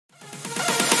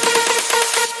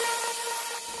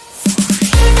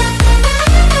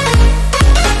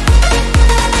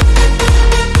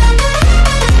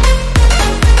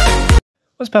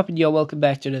poppin', yo? Welcome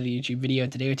back to another YouTube video.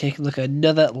 Today we're taking a look at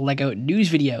another LEGO news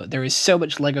video. There is so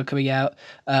much LEGO coming out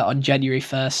on January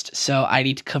 1st, so I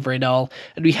need to cover it all.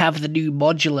 And we have the new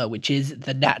Modular, which is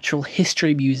the Natural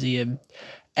History Museum.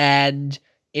 And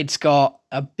it's got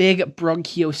a big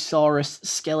Bronchiosaurus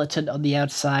skeleton on the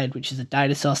outside, which is a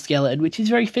dinosaur skeleton, which is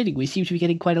very fitting. We seem to be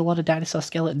getting quite a lot of dinosaur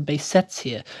skeleton-based sets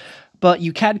here. But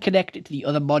you can connect it to the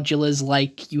other modulars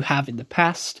like you have in the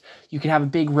past. You can have a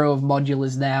big row of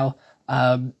modulars now.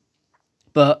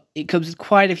 But it comes with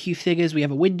quite a few figures. We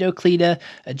have a window cleaner,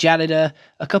 a janitor,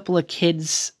 a couple of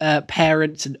kids,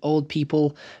 parents and old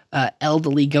people,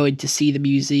 elderly going to see the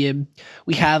museum.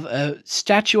 We have a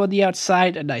statue on the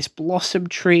outside, a nice blossom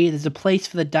tree. There's a place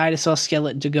for the dinosaur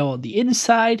skeleton to go on the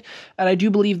inside. And I do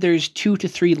believe there's 2 to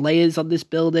 3 layers on this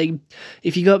building.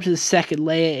 If you go up to the second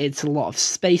layer, it's a lot of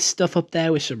space stuff up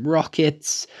there with some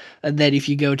rockets. And then if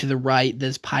you go to the right,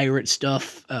 there's pirate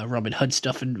stuff, Robin Hood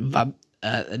stuff, and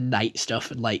night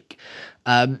stuff, and like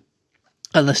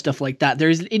other stuff like that. There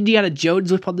is an Indiana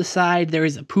Jones whip on the side. There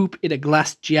is a poop in a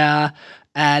glass jar,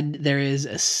 and there is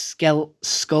a skull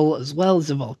as well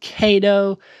as a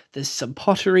volcano. There's some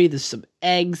pottery, there's some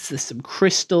eggs, there's some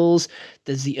crystals,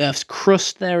 there's the Earth's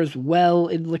crust there as well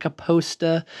in like a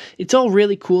poster. It's all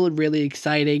really cool and really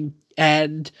exciting,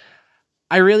 and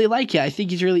I really like it. I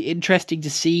think it's really interesting to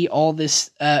see all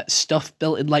this stuff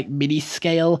built in like mini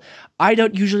scale. I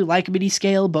don't usually like mini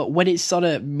scale, but when it's sort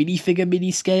of minifigure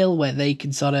mini scale where they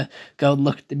can sort of go and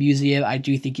look at the museum, I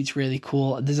do think it's really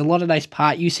cool. And there's a lot of nice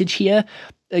part usage here.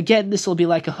 Again, this will be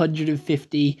like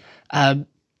 150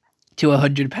 to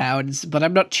 £100, but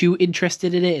I'm not too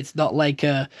interested in it. It's not like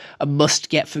a must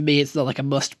get for me. It's not like a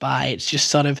must buy. It's just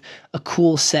sort of a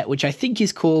cool set, which I think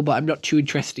is cool, but I'm not too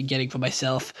interested in getting for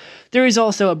myself. There is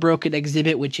also a broken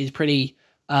exhibit, which is pretty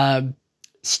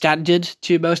standard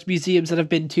to most museums that I've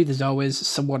been to. There's always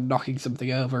someone knocking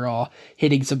something over or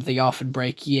hitting something off and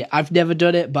breaking it. I've never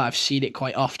done it, but I've seen it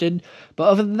quite often. But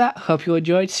other than that, hope you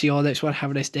enjoyed. See you all next one. Have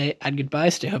a nice day and goodbye.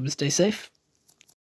 Stay home and stay safe.